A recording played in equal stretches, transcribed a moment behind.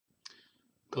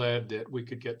glad that we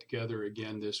could get together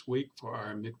again this week for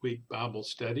our midweek Bible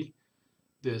study.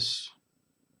 This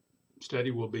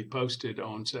study will be posted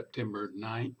on September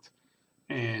 9th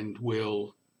and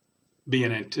will be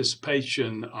in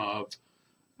anticipation of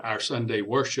our Sunday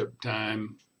worship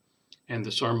time and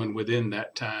the sermon within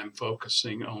that time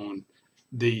focusing on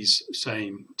these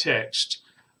same texts.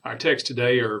 Our texts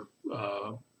today are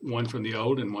one from the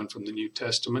Old and one from the New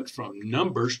Testament, from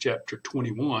Numbers chapter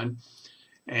 21,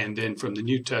 and then from the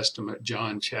New Testament,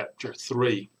 John chapter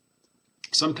 3.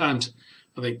 Sometimes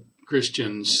I think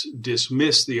Christians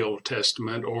dismiss the Old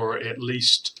Testament, or at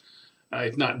least,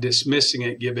 if not dismissing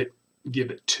it, give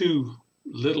it too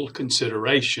little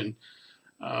consideration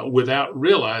without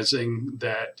realizing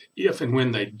that if and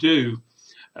when they do,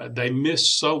 they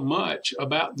miss so much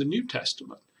about the New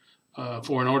Testament.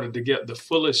 For in order to get the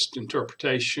fullest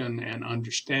interpretation and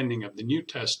understanding of the New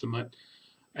Testament,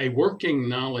 a working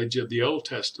knowledge of the Old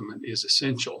Testament is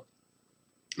essential.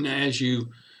 Now, as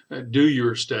you do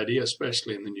your study,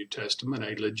 especially in the New Testament,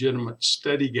 a legitimate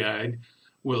study guide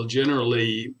will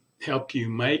generally help you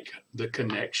make the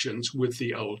connections with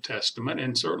the Old Testament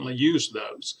and certainly use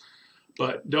those.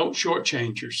 But don't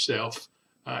shortchange yourself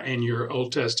and your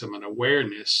Old Testament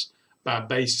awareness by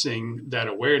basing that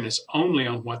awareness only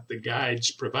on what the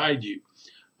guides provide you.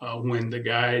 When the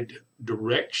guide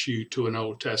directs you to an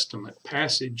Old Testament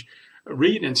passage,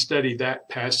 read and study that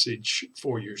passage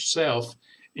for yourself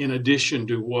in addition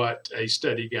to what a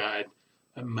study guide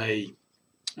may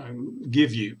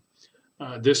give you.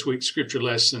 This week's scripture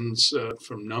lessons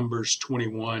from Numbers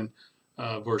 21,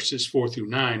 verses 4 through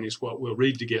 9 is what we'll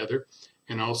read together,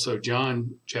 and also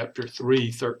John chapter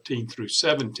 3, 13 through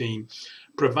 17,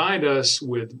 provide us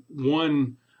with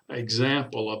one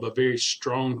example of a very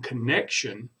strong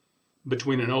connection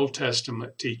between an Old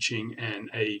Testament teaching and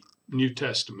a New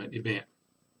Testament event.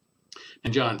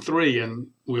 In John 3, and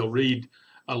we'll read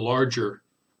a larger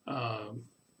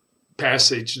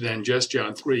passage than just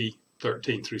John 3,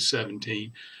 13 through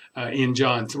 17. In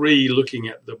John 3, looking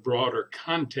at the broader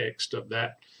context of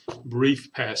that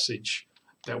brief passage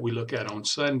that we look at on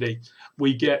Sunday,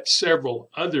 we get several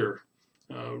other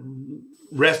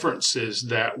references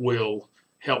that will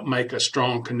help make a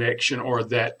strong connection, or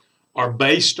that are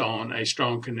based on a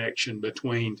strong connection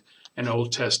between an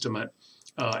Old Testament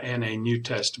and a New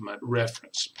Testament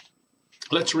reference.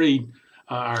 Let's read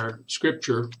our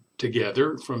scripture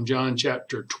together from from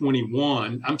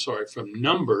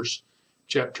Numbers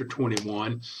chapter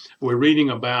 21. We're reading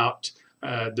about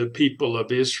the people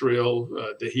of Israel,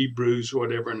 the Hebrews,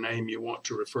 whatever name you want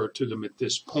to refer to them at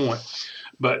this point.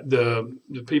 But the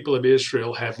people of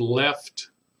Israel have left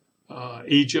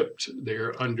Egypt.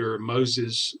 They're under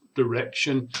Moses'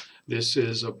 direction. This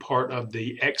is a part of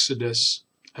the Exodus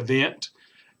event,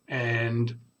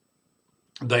 and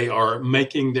they are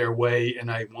making their way in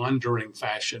a wandering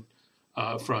fashion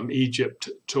from Egypt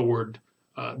toward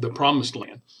the Promised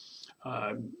Land.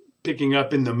 Picking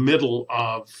up in the middle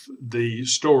of the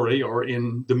story, or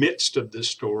in the midst of this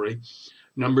story,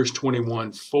 Numbers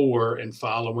 21:4 and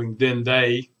following, then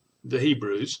they, the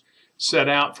Hebrews, set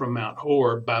out from Mount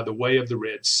Horeb by the way of the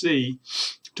Red Sea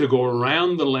to go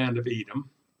around the land of Edom,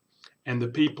 and the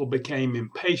people became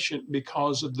impatient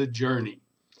because of the journey.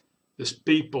 This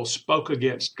people spoke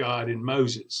against God and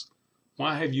Moses.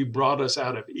 Why have you brought us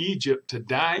out of Egypt to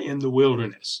die in the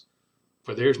wilderness?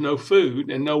 For there's no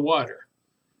food and no water,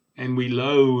 and we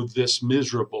loathe this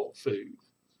miserable food.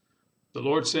 The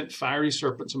Lord sent fiery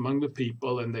serpents among the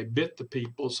people, and they bit the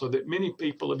people, so that many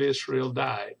people of Israel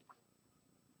died.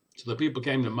 So the people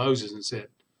came to Moses and said,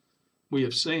 we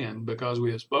have sinned because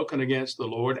we have spoken against the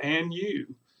Lord and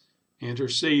you.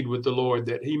 Intercede with the Lord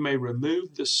that he may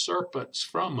remove the serpents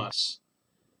from us.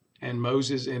 And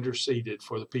Moses interceded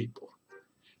for the people.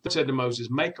 They said to Moses,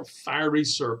 make a fiery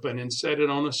serpent and set it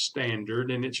on a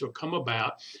standard, and it shall come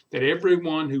about that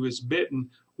everyone who is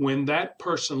bitten, when that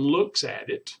person looks at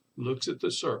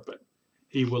the serpent,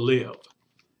 he will live.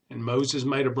 And Moses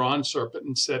made a bronze serpent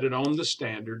and set it on the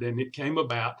standard, and it came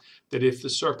about that if the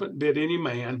serpent bit any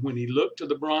man, when he looked to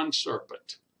the bronze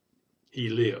serpent, he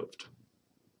lived.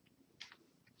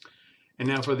 And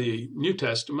now for the New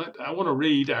Testament, I want to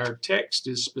read, our text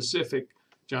is specific,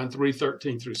 John 3,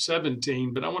 13 through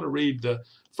 17, but I want to read the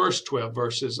first 12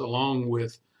 verses along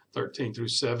with 13 through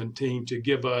 17 to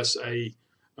give us a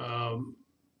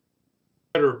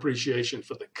better appreciation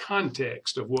for the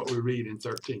context of what we read in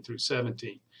 13 through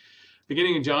 17.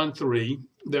 Beginning in John 3,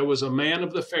 there was a man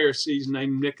of the Pharisees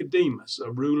named Nicodemus,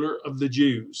 a ruler of the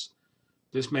Jews.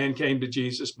 This man came to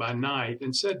Jesus by night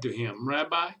and said to him,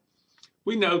 Rabbi,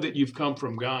 we know that you've come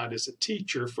from God as a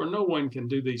teacher, for no one can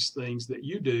do these things that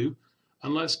you do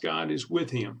unless God is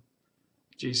with him.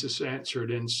 Jesus answered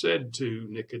and said to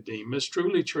Nicodemus,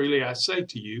 truly, truly, I say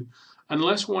to you,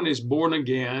 unless one is born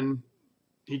again,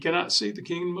 he cannot see the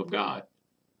kingdom of God.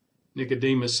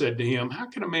 Nicodemus said to him, how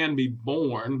can a man be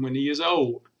born when he is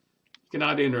old? He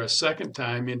cannot enter a second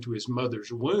time into his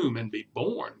mother's womb and be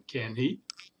born, can he?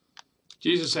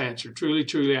 Jesus answered, truly,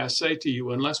 truly, I say to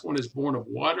you, unless one is born of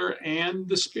water and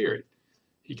the Spirit,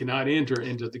 he cannot enter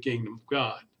into the kingdom of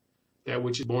God. That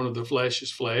which is born of the flesh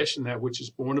is flesh, and that which is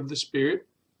born of the Spirit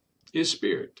is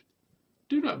spirit.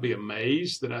 Do not be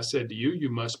amazed that I said to you, you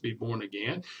must be born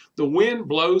again. The wind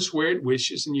blows where it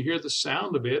wishes, and you hear the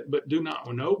sound of it, but do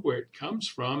not know where it comes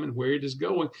from and where it is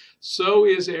going. So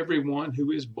is everyone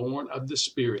who is born of the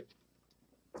Spirit.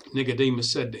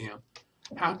 Nicodemus said to him,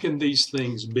 how can these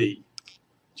things be?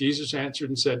 Jesus answered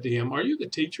and said to him, are you the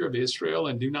teacher of Israel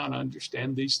and do not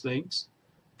understand these things?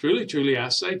 Truly, truly, I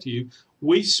say to you,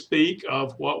 we speak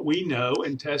of what we know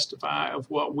and testify of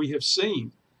what we have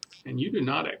seen, and you do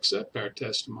not accept our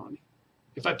testimony.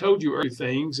 If I told you earthly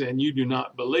things and you do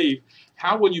not believe,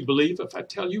 how will you believe if I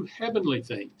tell you heavenly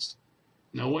things?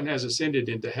 No one has ascended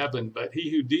into heaven but he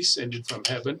who descended from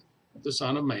heaven, the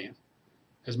Son of Man.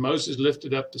 As Moses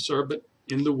lifted up the serpent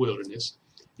in the wilderness,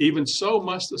 even so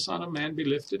must the Son of Man be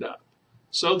lifted up,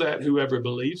 so that whoever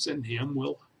believes in him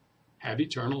will have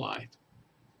eternal life.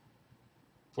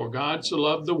 For God so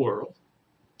loved the world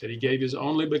that he gave his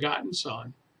only begotten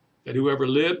Son, that whoever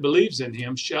believes in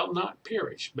him shall not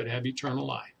perish, but have eternal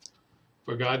life.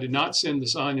 For God did not send the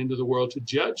Son into the world to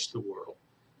judge the world,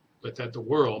 but that the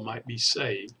world might be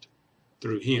saved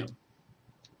through him.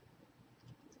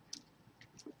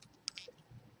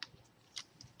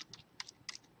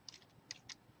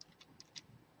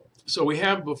 So we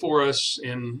have before us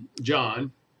in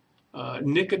John,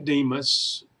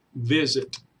 Nicodemus'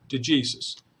 visit to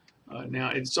Jesus.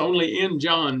 Now, it's only in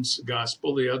John's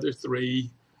gospel. The other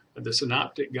three, the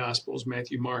synoptic gospels,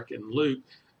 Matthew, Mark, and Luke,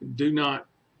 do not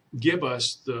give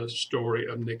us the story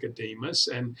of Nicodemus.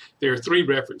 And there are three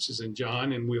references in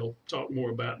John, and we'll talk more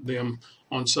about them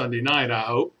on Sunday night, I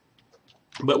hope.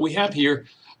 But we have here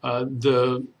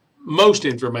the most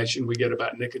information we get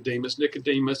about Nicodemus.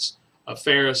 Nicodemus, a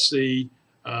Pharisee,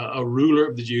 a ruler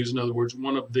of the Jews, in other words,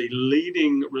 one of the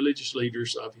leading religious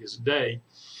leaders of his day.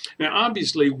 Now,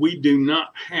 obviously, we do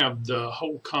not have the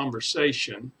whole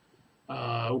conversation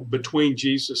between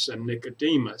Jesus and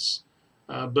Nicodemus,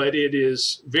 but it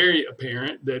is very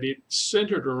apparent that it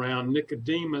centered around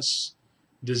Nicodemus'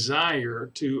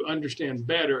 desire to understand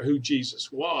better who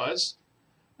Jesus was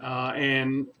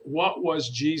and what was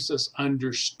Jesus'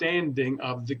 understanding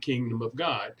of the kingdom of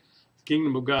God. The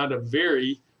kingdom of God, a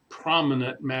very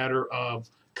prominent matter of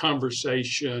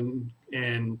conversation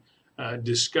and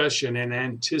discussion and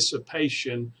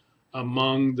anticipation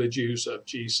among the Jews of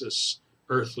Jesus'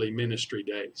 earthly ministry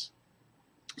days.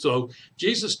 So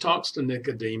Jesus talks to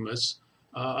Nicodemus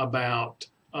about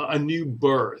a new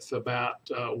birth, about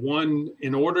one,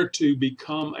 in order to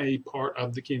become a part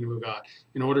of the kingdom of God,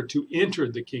 in order to enter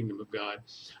the kingdom of God,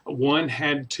 one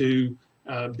had to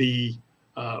be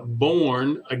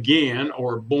born again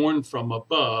or born from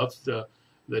above.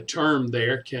 The term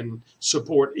there can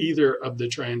support either of the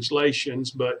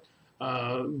translations, but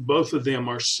both of them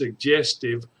are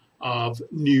suggestive of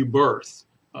new birth,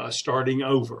 starting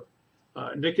over.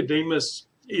 Nicodemus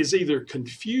is either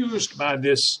confused by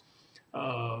this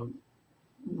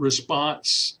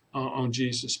response on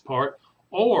Jesus' part,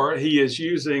 or he is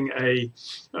using a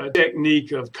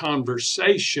technique of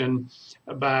conversation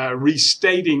by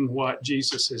restating what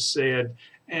Jesus has said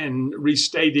and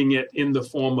restating it in the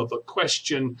form of a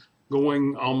question,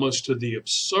 going almost to the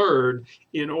absurd,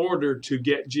 in order to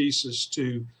get Jesus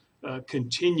to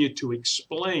continue to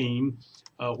explain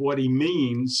what he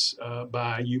means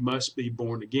by "you must be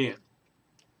born again."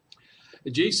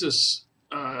 Jesus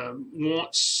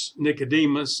wants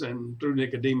Nicodemus, and through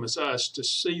Nicodemus us, to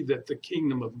see that the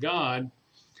kingdom of God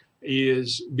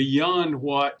is beyond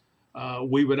what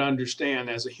we would understand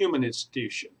as a human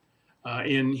institution.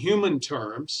 In human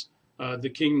terms, the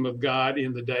kingdom of God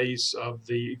in the days of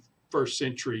the first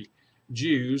century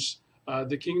Jews,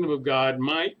 the kingdom of God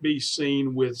might be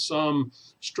seen with some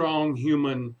strong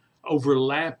human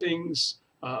overlappings,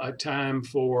 a time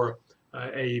for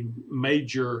a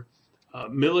major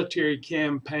military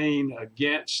campaign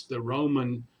against the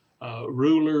Roman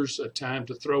rulers, a time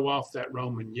to throw off that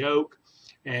Roman yoke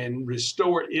and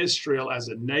restore Israel as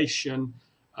a nation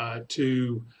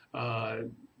to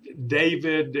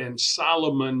David and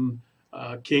Solomon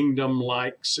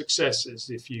kingdom-like successes.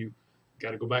 If you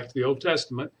got to go back to the Old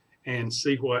Testament and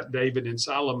see what David and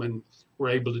Solomon were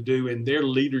able to do in their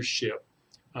leadership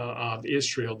of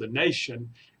Israel, the nation.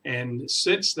 And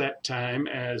since that time,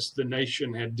 as the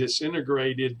nation had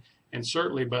disintegrated, and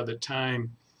certainly by the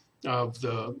time of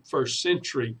the first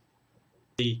century,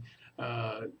 the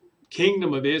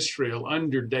kingdom of Israel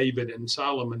under David and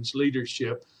Solomon's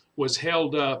leadership was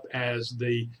held up as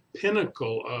the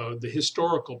pinnacle, the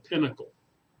historical pinnacle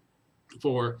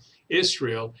for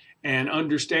Israel, and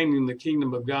understanding the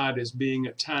kingdom of God as being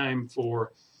a time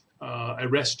for a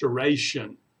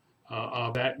restoration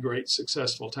of that great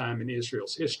successful time in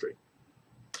Israel's history.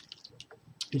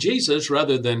 Jesus,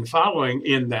 rather than following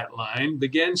in that line,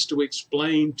 begins to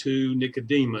explain to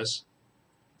Nicodemus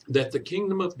that the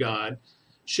kingdom of God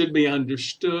should be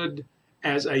understood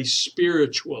as a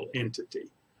spiritual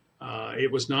entity.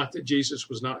 It was not that Jesus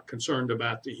was not concerned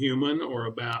about the human or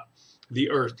about the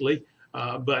earthly,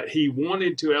 but he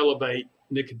wanted to elevate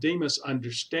Nicodemus'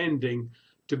 understanding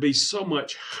to be so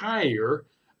much higher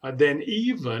than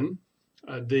even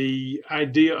the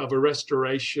idea of a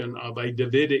restoration of a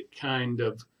Davidic kind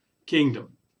of kingdom.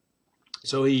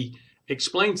 So he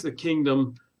explains the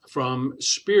kingdom from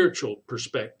spiritual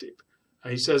perspective.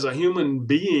 He says a human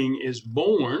being is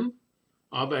born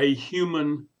of a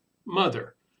human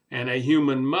mother, and a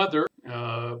human mother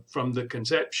from the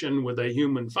conception with a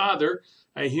human father,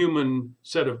 a human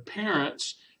set of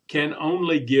parents can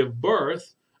only give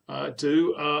birth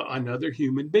to another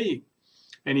human being.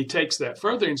 And he takes that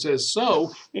further and says,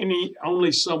 so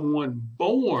only someone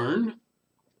born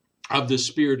of the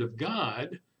Spirit of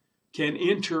God can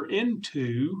enter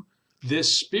into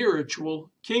this spiritual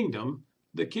kingdom,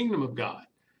 the kingdom of God.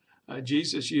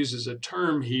 Jesus uses a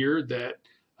term here that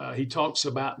he talks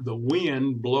about the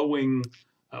wind blowing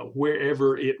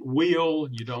wherever it will.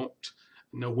 You don't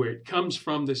know where it comes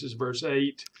from. This is verse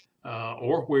 8,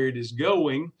 or where it is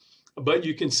going, but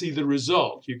you can see the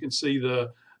result. You can see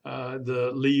the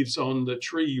leaves on the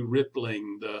tree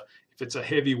rippling. If it's a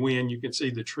heavy wind, you can see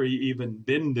the tree even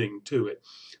bending to it.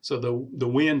 So the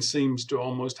wind seems to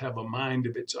almost have a mind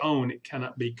of its own. It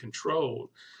cannot be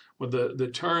controlled. Well, the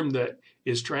term that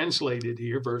is translated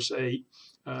here, verse 8,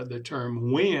 the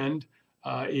term wind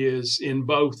is in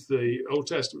both the Old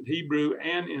Testament Hebrew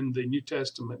and in the New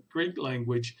Testament Greek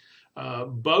language.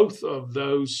 Both of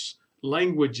those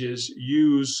languages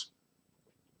use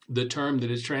the term that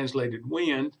is translated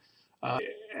wind.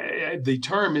 The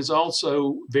term is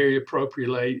also very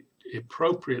appropriately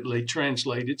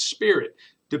translated spirit,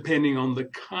 depending on the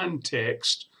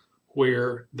context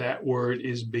where that word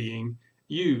is being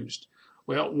used.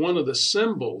 Well, one of the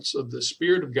symbols of the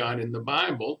Spirit of God in the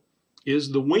Bible is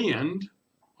the wind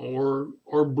or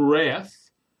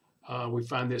breath. We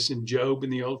find this in Job in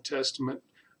the Old Testament,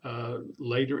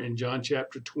 later in John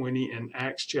chapter 20 and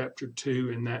Acts chapter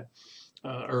 2, in that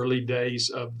early days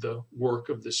of the work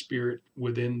of the Spirit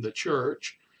within the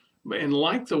church. And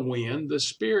like the wind, the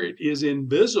Spirit is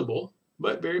invisible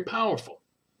but very powerful.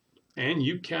 And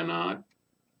you cannot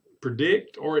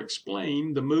predict or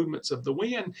explain the movements of the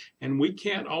wind, and we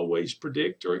can't always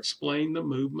predict or explain the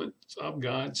movements of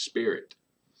God's Spirit.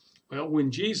 Well, when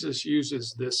Jesus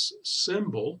uses this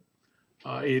symbol,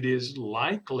 it is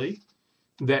likely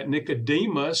that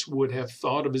Nicodemus would have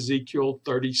thought of Ezekiel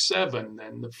 37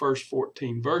 and the first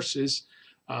 14 verses.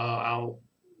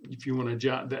 If you want to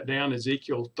jot that down,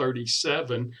 Ezekiel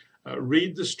 37,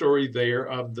 read the story there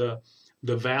of the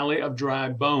valley of dry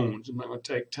bones. I'm not going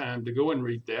to take time to go and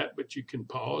read that, but you can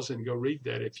pause and go read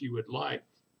that if you would like.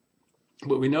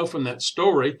 But we know from that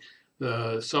story,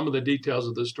 some of the details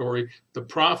of the story, the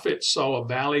prophet saw a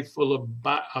valley full of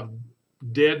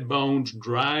dead bones,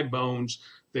 dry bones.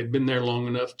 They'd been there long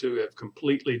enough to have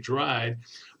completely dried.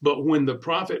 But when the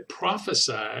prophet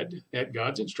prophesied at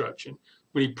God's instruction,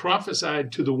 when he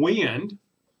prophesied to the wind,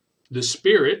 the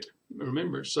Spirit,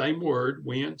 remember, same word,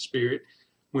 wind, Spirit,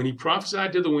 when he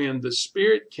prophesied to the wind, the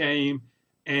Spirit came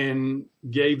and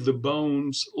gave the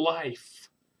bones life.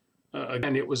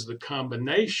 Again, it was the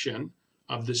combination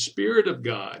of the Spirit of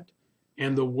God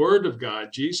and the Word of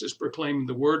God. Jesus proclaimed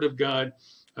the Word of God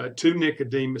to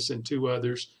Nicodemus and to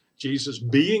others. Jesus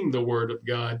being the Word of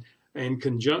God in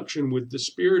conjunction with the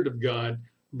Spirit of God,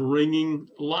 bringing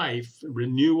life,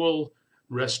 renewal,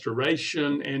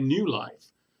 restoration, and new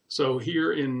life. So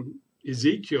here in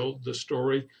Ezekiel, the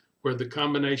story where the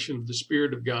combination of the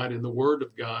Spirit of God and the Word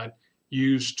of God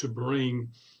used to bring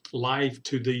life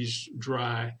to these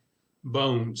dry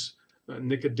bones.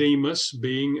 Nicodemus,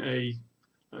 being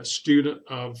a student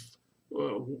of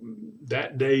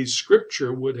that day's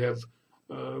scripture, would have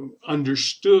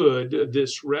understood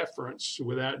this reference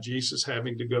without Jesus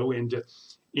having to go into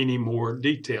any more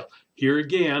detail. Here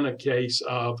again, a case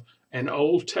of an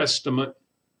Old Testament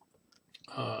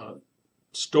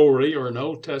story or an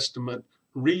Old Testament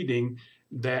reading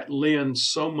that lends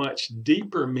so much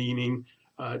deeper meaning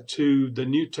to the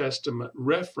New Testament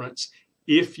reference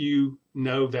if you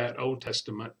know that Old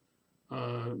Testament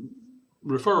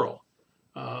referral.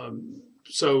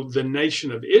 So the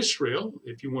nation of Israel,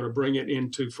 if you want to bring it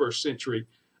into first century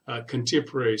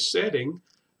contemporary setting,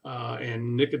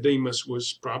 and Nicodemus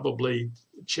was probably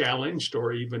challenged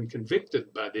or even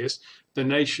convicted by this, the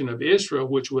nation of Israel,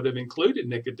 which would have included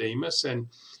Nicodemus and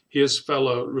his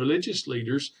fellow religious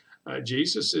leaders,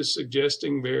 Jesus is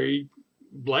suggesting very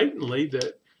blatantly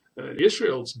that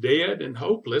Israel's dead and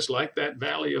hopeless, like that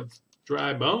valley of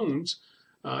dry bones,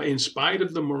 in spite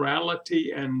of the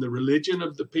morality and the religion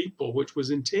of the people, which was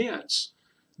intense.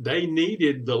 They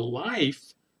needed the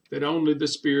life that only the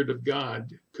Spirit of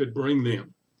God could bring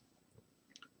them.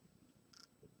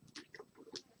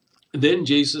 Then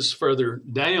Jesus further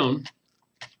down,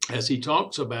 as he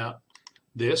talks about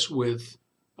this with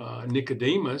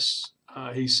Nicodemus,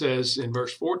 he says in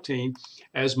verse 14,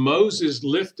 as Moses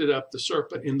lifted up the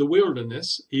serpent in the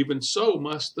wilderness, even so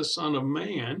must the Son of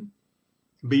Man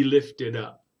be lifted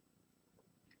up.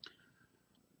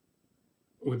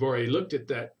 We've already looked at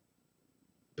that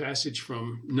passage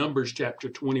from Numbers chapter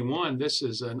 21. This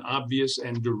is an obvious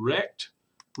and direct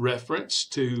reference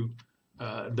to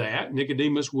that.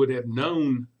 Nicodemus would have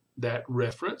known that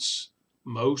reference,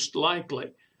 most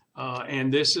likely.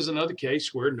 And this is another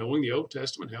case where knowing the Old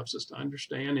Testament helps us to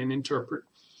understand and interpret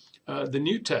the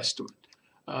New Testament.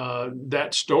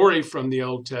 That story from the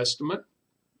Old Testament,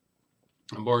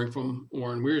 I'm borrowing from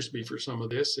Warren Wiersbe for some of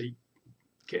this. He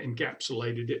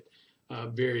encapsulated it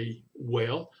very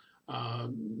well.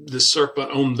 The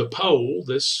serpent on the pole,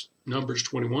 this Numbers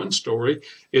 21 story,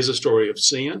 is a story of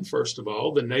sin. First of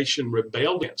all, the nation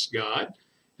rebelled against God,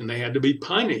 and they had to be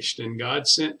punished. And God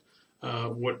sent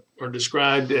what are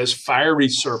described as fiery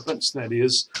serpents, that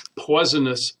is,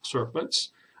 poisonous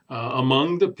serpents,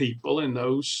 among the people, and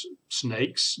those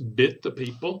snakes bit the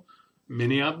people.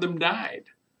 Many of them died.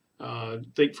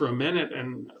 Think for a minute,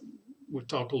 and we'll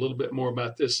talk a little bit more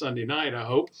about this Sunday night, I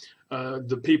hope.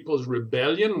 The people's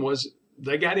rebellion was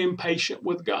they got impatient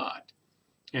with God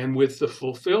and with the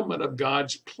fulfillment of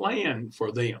God's plan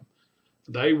for them.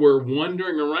 They were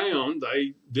wandering around.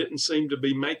 They didn't seem to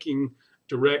be making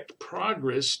direct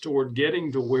progress toward getting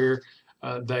to where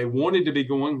they wanted to be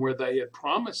going, where they had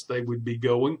promised they would be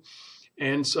going.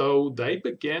 And so they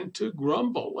began to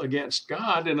grumble against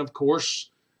God. And of course,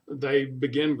 they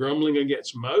began grumbling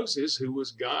against Moses, who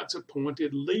was God's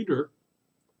appointed leader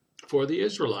for the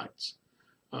Israelites.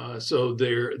 So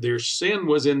their sin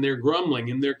was in their grumbling,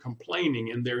 in their complaining,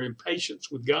 in their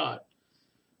impatience with God.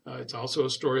 It's also a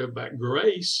story about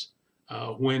grace.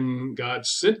 When God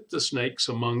sent the snakes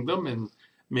among them and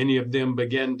many of them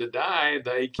began to die,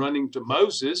 they came running to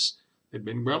Moses. They'd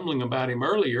been grumbling about him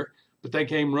earlier, but they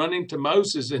came running to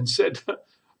Moses and said,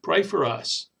 pray for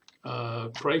us.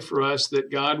 Pray for us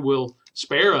that God will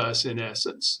spare us, in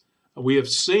essence. We have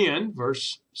sinned,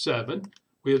 verse 7.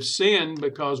 We have sinned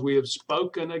because we have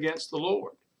spoken against the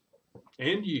Lord.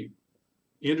 And you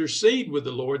intercede with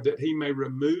the Lord that he may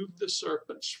remove the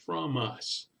serpents from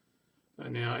us.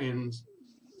 Now,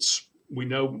 we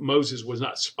know Moses was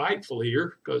not spiteful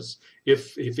here, because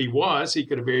if he was, he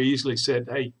could have very easily said,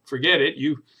 hey, forget it.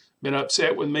 You've been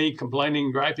upset with me,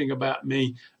 complaining, griping about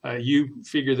me. You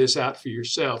figure this out for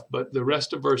yourself. But the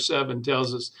rest of verse 7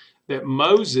 tells us that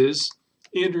Moses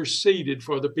interceded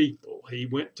for the people. He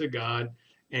went to God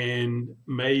and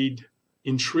made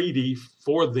entreaty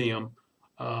for them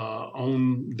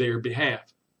on their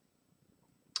behalf.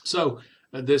 So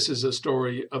this is a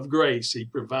story of grace. He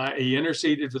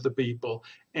interceded for the people,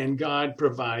 and God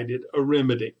provided a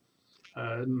remedy.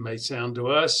 It may sound to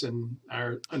us and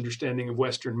our understanding of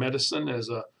Western medicine as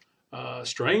a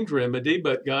strange remedy,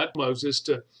 but God allows us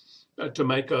to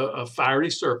make a fiery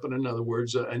serpent, in other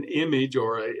words, an image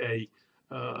or a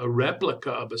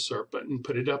replica of a serpent, and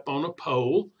put it up on a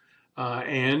pole.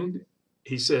 And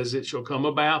he says it shall come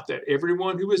about that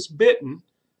everyone who is bitten,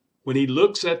 when he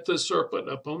looks at the serpent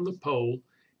up on the pole,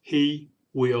 he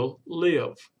will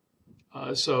live.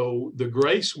 So the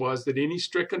grace was that any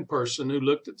stricken person who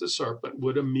looked at the serpent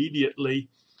would immediately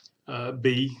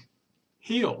be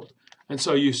healed. And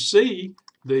so you see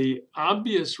the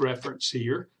obvious reference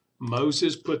here.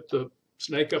 Moses put the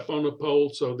snake up on a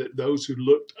pole so that those who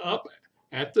looked up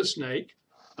at the snake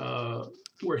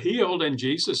were healed. And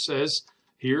Jesus says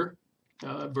here,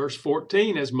 verse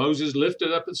 14, as Moses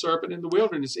lifted up the serpent in the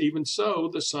wilderness, even so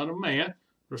the Son of Man,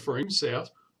 referring to himself,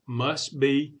 must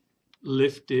be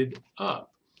lifted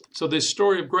up. So this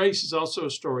story of grace is also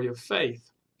a story of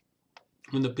faith.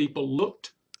 When the people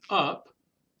looked up,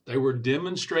 They were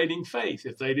demonstrating faith.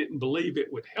 If they didn't believe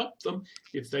it would help them,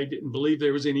 if they didn't believe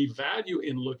there was any value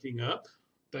in looking up,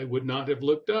 they would not have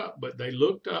looked up. But they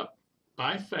looked up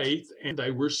by faith, and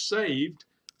they were saved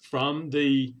from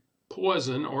the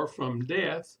poison or from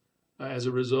death as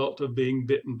a result of being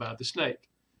bitten by the snake.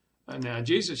 Now,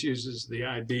 Jesus uses the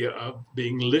idea of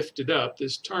being lifted up.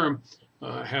 This term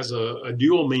has a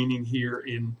dual meaning here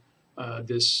in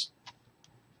this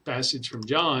passage from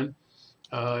John.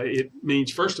 It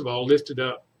means, first of all, lifted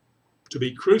up to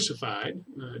be crucified,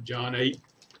 John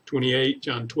 8:28,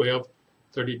 John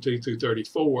 12:32 through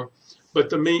 34. But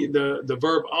the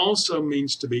verb also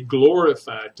means to be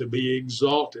glorified, to be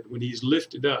exalted, when he's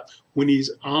lifted up, when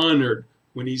he's honored,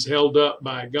 when he's held up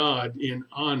by God in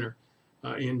honor.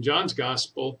 In John's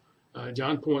gospel,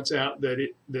 John points out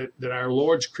that our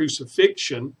Lord's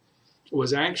crucifixion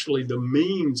was actually the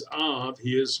means of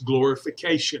his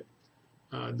glorification.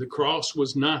 The cross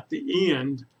was not the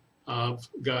end of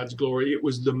God's glory. It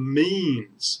was the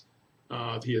means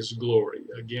of his glory.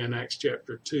 Again, Acts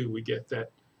chapter 2, we get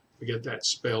that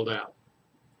spelled out.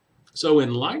 So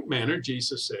in like manner,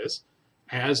 Jesus says,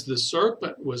 as the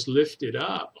serpent was lifted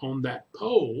up on that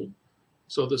pole,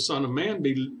 so the Son of Man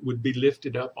would be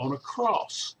lifted up on a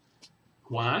cross.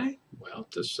 Why? Well,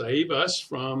 to save us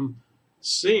from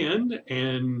sin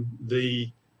and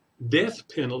the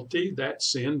death penalty that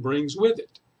sin brings with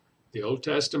it. The Old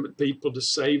Testament people, to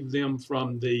save them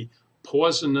from the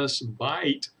poisonous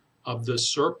bite of the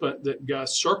serpents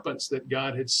that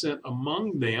God had sent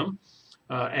among them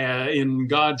in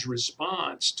God's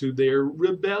response to their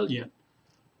rebellion.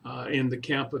 In the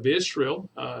camp of Israel,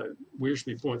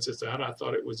 Wiersbe points this out. I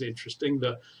thought it was interesting.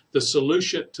 The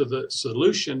solution to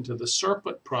the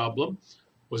serpent problem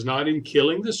was not in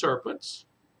killing the serpents,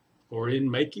 or in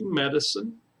making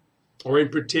medicine, or in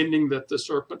pretending that the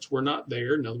serpents were not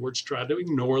there. In other words, try to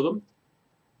ignore them.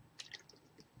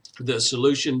 The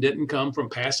solution didn't come from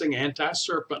passing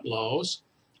anti-serpent laws,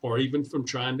 or even from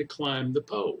trying to climb the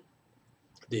pole.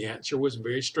 The answer was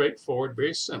very straightforward,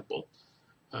 very simple.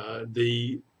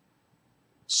 The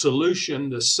solution,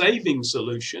 the saving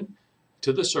solution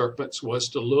to the serpents, was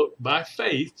to look by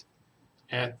faith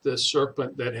at the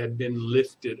serpent that had been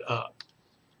lifted up.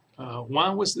 Why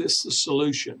was this the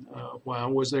solution? Why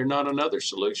was there not another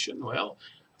solution? Well,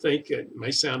 I think it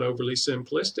may sound overly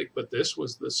simplistic, but this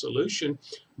was the solution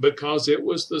because it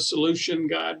was the solution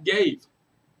God gave.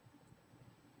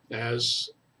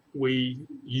 As we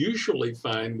usually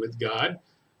find with God,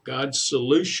 God's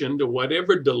solution to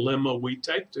whatever dilemma we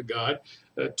take to God,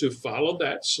 to follow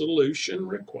that solution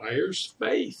requires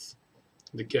faith.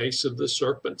 In the case of the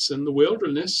serpents in the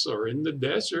wilderness or in the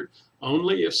desert,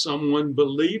 only if someone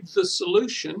believed the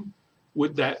solution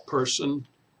would that person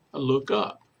look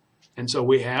up. And so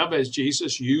we have, as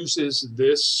Jesus uses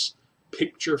this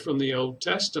picture from the Old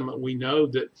Testament, we know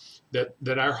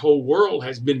that our whole world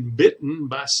has been bitten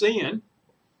by sin.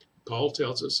 Paul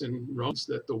tells us in Romans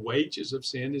that the wages of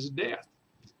sin is death.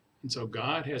 And so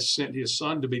God has sent his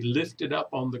Son to be lifted up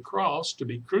on the cross, to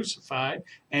be crucified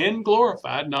and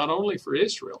glorified, not only for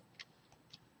Israel,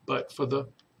 but for the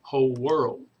whole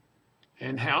world.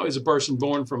 And how is a person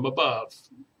born from above?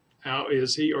 How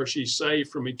is he or she saved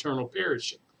from eternal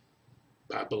perishing?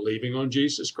 By believing on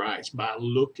Jesus Christ, by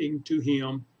looking to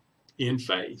him in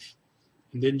faith.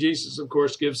 And then Jesus, of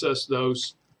course, gives us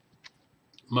those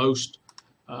most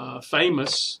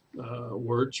famous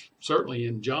words, certainly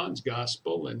in John's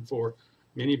gospel, and for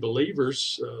many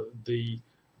believers, the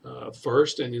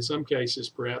first and in some cases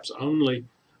perhaps only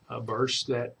verse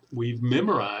that we've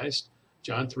memorized,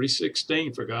 John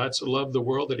 3:16, for God so loved the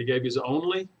world that he gave his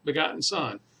only begotten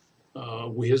Son,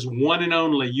 his one and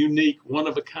only, unique,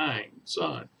 one-of-a-kind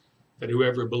Son, that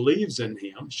whoever believes in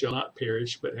him shall not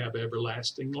perish but have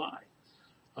everlasting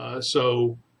life.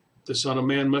 So the Son of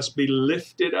Man must be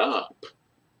lifted up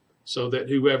so that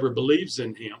whoever believes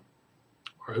in him,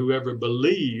 or whoever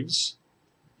believes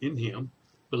in him,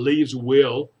 believes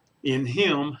will in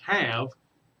him have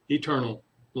eternal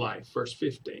life. Verse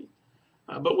 15.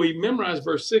 But we memorize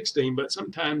verse 16, but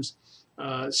sometimes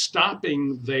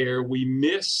stopping there, we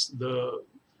miss the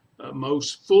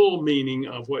most full meaning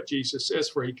of what Jesus says,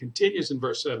 for he continues in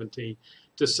verse 17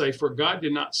 to say, for God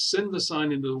did not send the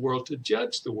Son into the world to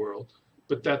judge the world,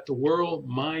 but that the world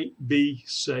might be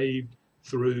saved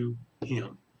through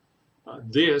him.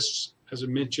 This, as I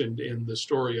mentioned in the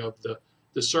story of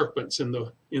the serpents in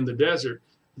the desert,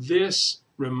 this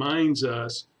reminds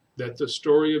us that the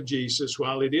story of Jesus,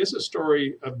 while it is a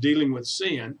story of dealing with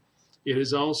sin, it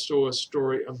is also a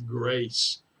story of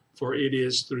grace. For it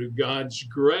is through God's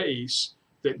grace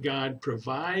that God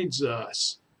provides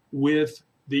us with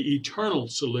the eternal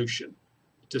solution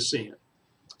to sin.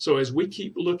 So as we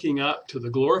keep looking up to the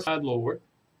glorified Lord,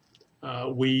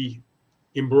 we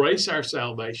embrace our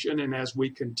salvation, and as we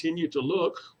continue to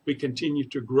look, we continue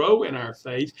to grow in our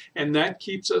faith, and that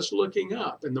keeps us looking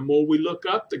up. And the more we look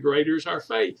up, the greater is our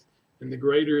faith. And the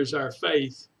greater is our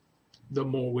faith, the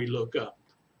more we look up.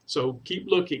 So keep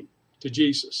looking to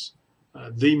Jesus,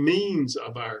 the means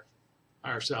of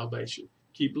our salvation.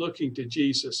 Keep looking to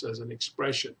Jesus as an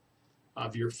expression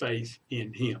of your faith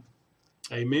in him.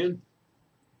 Amen.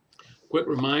 Quick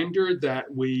reminder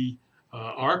that we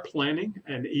are planning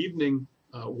an evening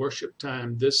worship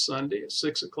time this Sunday at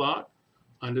 6 o'clock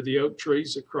under the oak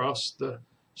trees across the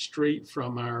street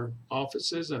from our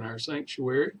offices and our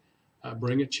sanctuary.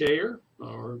 Bring a chair,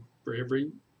 or for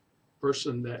every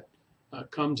person that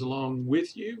comes along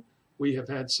with you. We have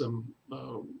had some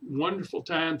wonderful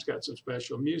times, got some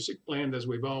special music planned as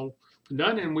we've all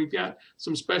done, and we've got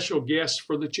some special guests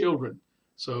for the children.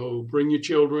 So bring your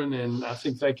children, and I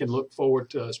think they can look forward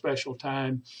to a special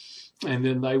time, and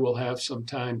then they will have some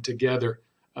time together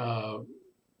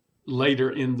later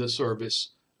in the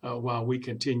service while we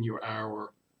continue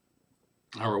our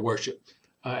worship.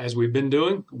 As we've been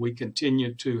doing, we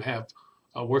continue to have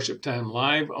worship time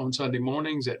live on Sunday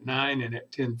mornings at 9 and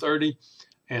at 10:30,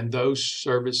 and those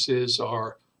services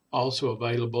are also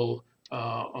available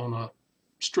on a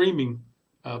streaming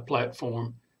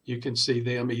platform. You can see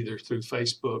them either through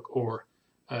Facebook or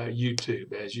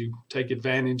YouTube. As you take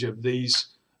advantage of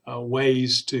these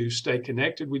ways to stay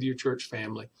connected with your church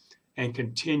family and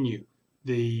continue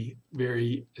the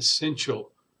very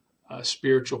essential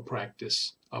spiritual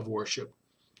practice of worship.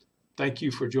 Thank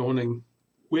you for joining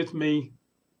with me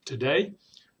today.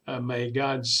 May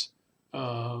God's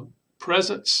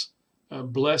presence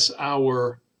bless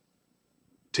our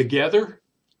together,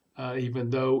 even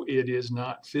though it is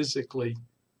not physically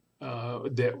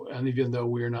and even though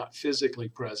we are not physically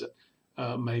present.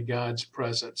 May God's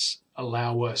presence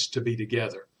allow us to be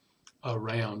together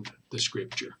around the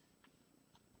Scripture.